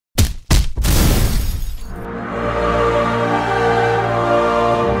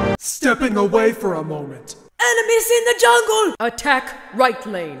stepping away for a moment. Enemies in the jungle! Attack right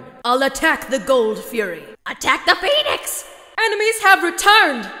lane. I'll attack the Gold Fury. Attack the Phoenix! Enemies have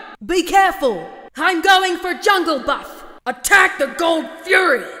returned! Be careful! I'm going for jungle buff! Attack the Gold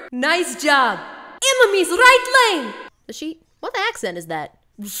Fury! Nice job! Enemies right lane! What accent is that?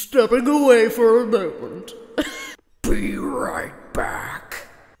 Stepping away for a moment. Be right back.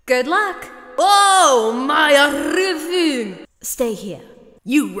 Good luck. Oh, my everything! Stay here.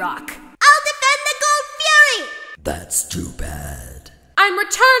 You rock. I'll defend the Gold Fury! That's too bad. I'm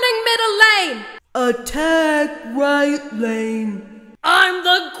returning middle lane! Attack right lane. I'm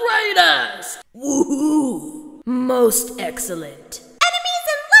the greatest! Woohoo! Most excellent. Enemies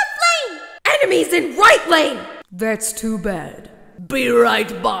in left lane! Enemies in right lane! That's too bad. Be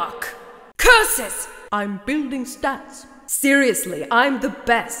right back. Curses! I'm building stats. Seriously, I'm the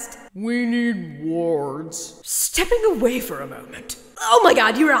best. We need wards. Stepping away for a moment. Oh my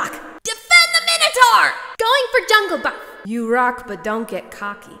god, you rock! Defend the Minotaur! Going for jungle buff. You rock, but don't get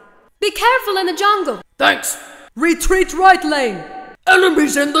cocky. Be careful in the jungle. Thanks. Retreat right lane.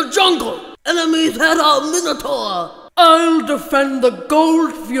 Enemies in the jungle. Enemies had our Minotaur. I'll defend the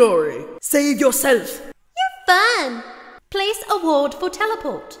Gold Fury. Save yourself. You're fun. Place a ward for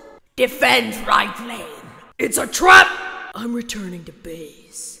teleport. Defend right lane. It's a trap. I'm returning to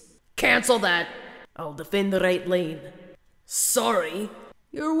base. Cancel that. I'll defend the right lane. Sorry.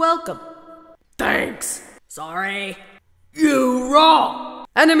 You're welcome. Thanks. Sorry. You wrong.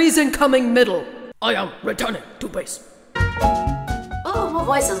 Enemies incoming middle. I am returning to base. Oh, my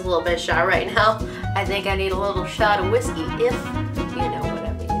voice is a little bit shy right now. I think I need a little shot of whiskey, if you know what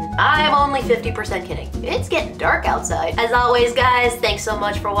I mean. I'm only 50% kidding. It's getting dark outside. As always, guys, thanks so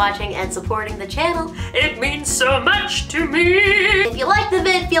much for watching and supporting the channel. It means so much to me. If you like the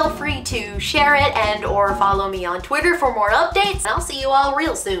vid, feel free to share it and or follow me on Twitter for more updates. I'll see you all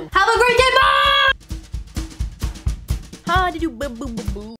real soon. Have a great day. Bye!